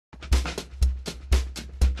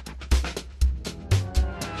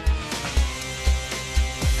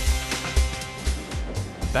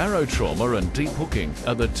Barotrauma and deep hooking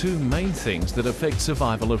are the two main things that affect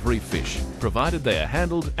survival of reef fish, provided they are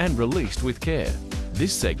handled and released with care.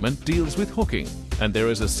 This segment deals with hooking, and there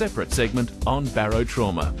is a separate segment on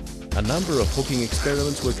barotrauma. A number of hooking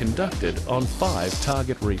experiments were conducted on 5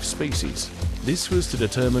 target reef species. This was to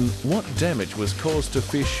determine what damage was caused to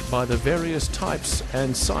fish by the various types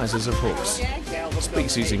and sizes of hooks.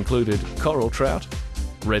 Species included coral trout,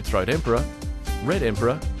 red-throat emperor, red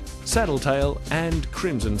emperor, saddletail and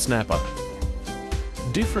crimson snapper.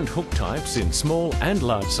 Different hook types in small and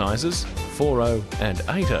large sizes, 4-0 and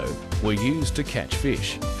 8-0, were used to catch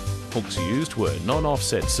fish. Hooks used were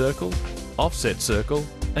non-offset circle, offset circle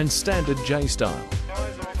and standard J-style.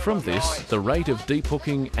 From this, the rate of deep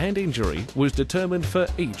hooking and injury was determined for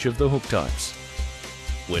each of the hook types.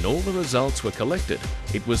 When all the results were collected,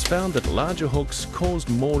 it was found that larger hooks caused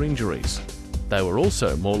more injuries. They were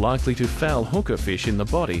also more likely to foul hooker fish in the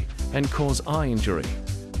body and cause eye injury.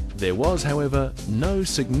 There was, however, no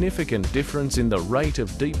significant difference in the rate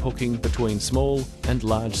of deep hooking between small and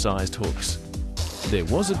large-sized hooks. There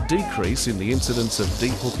was a decrease in the incidence of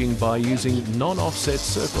deep hooking by using non-offset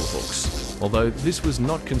circle hooks, although this was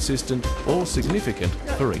not consistent or significant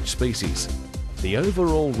for each species. The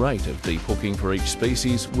overall rate of deep hooking for each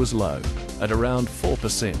species was low, at around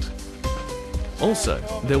 4%. Also,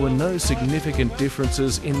 there were no significant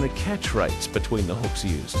differences in the catch rates between the hooks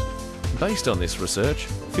used. Based on this research,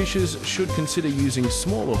 fishers should consider using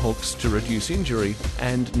smaller hooks to reduce injury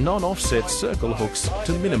and non-offset circle hooks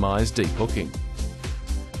to minimise deep hooking.